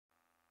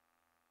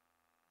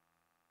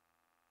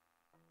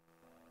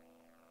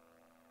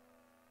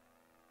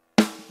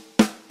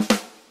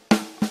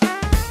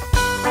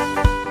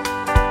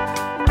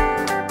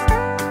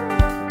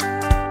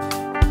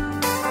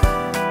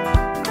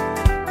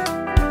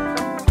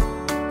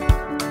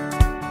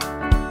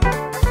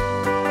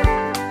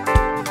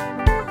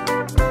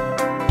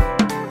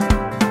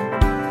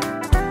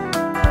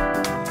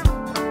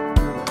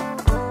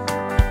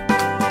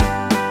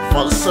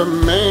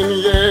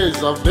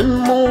years I've been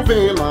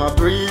moving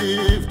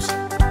adrift.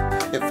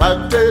 If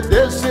I take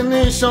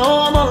destination,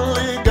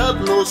 only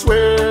God knows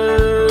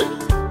where.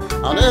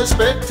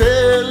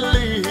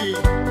 Unexpectedly,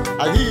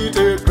 I hit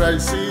a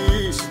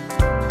crisis.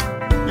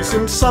 It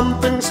seems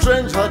something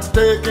strange had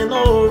taken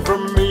over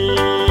me.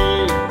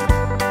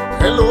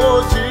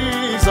 Hello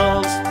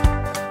Jesus,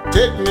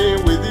 take me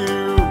with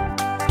you.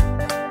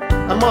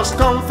 I must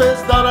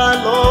confess that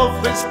I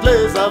love this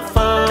place I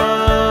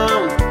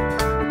found.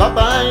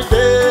 Bye-bye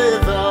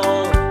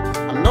devil,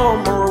 I'm no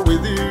more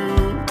with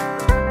you.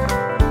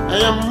 I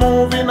am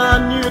moving a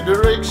new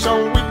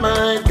direction with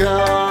my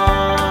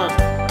God.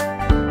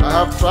 I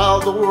have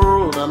traveled the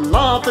world and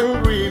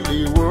nothing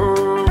really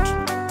worked.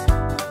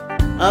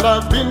 And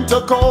I've been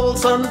to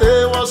calls and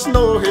there was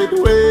no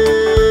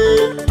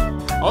headway.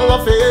 All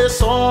of a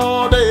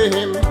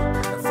sudden,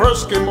 the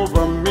first came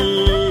over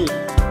me.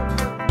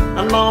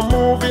 I'm now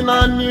moving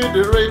a new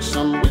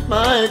direction with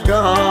my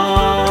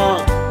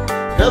God.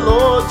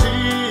 Hello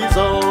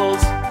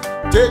Jesus,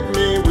 take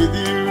me with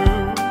you.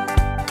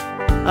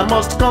 I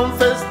must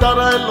confess that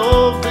I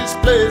love this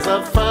place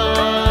I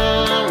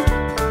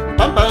found.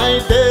 Bye-bye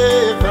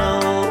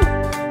devil,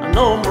 I'm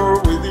no more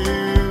with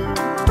you.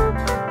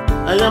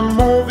 I am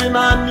moving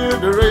a new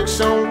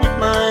direction with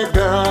my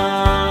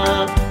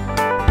God.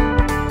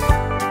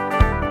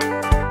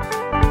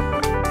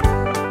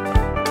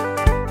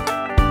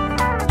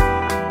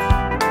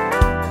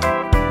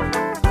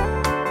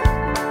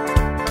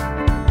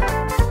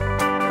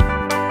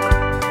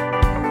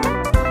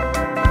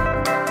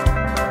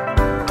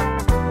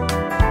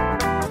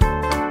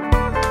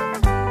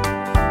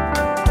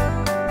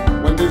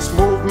 When this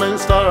movement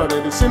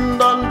started, it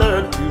seemed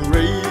under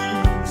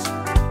duress.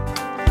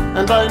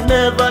 And I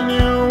never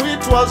knew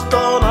it was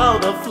done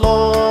out of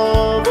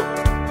love.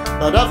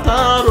 But after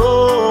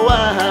a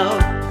while,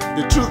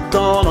 the truth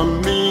dawned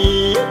on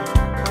me,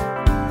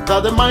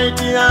 that the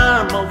mighty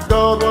arm of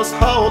God was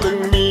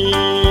holding me.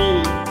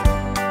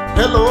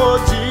 Hello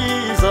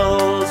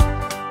Jesus,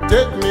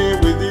 take me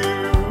with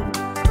you.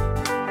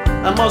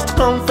 I must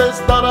confess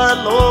that I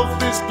love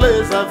this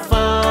place I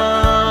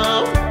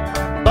found.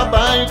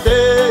 Bye-bye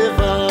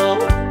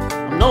devil,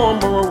 I'm no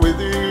more with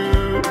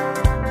you.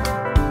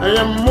 I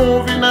am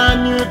moving a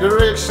new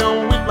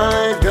direction with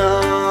my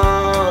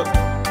God.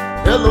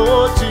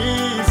 Hello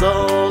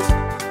Jesus,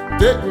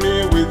 take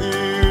me with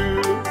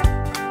you.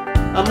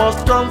 I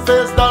must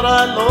confess that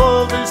I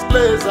love this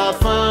place I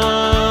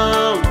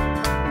found.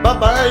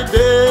 Bye-bye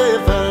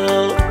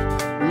devil,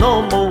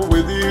 no more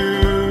with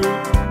you.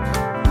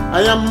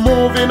 I am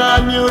moving a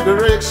new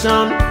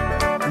direction,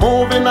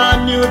 moving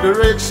a new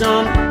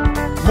direction,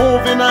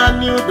 moving a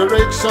new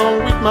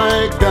direction with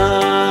my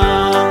God.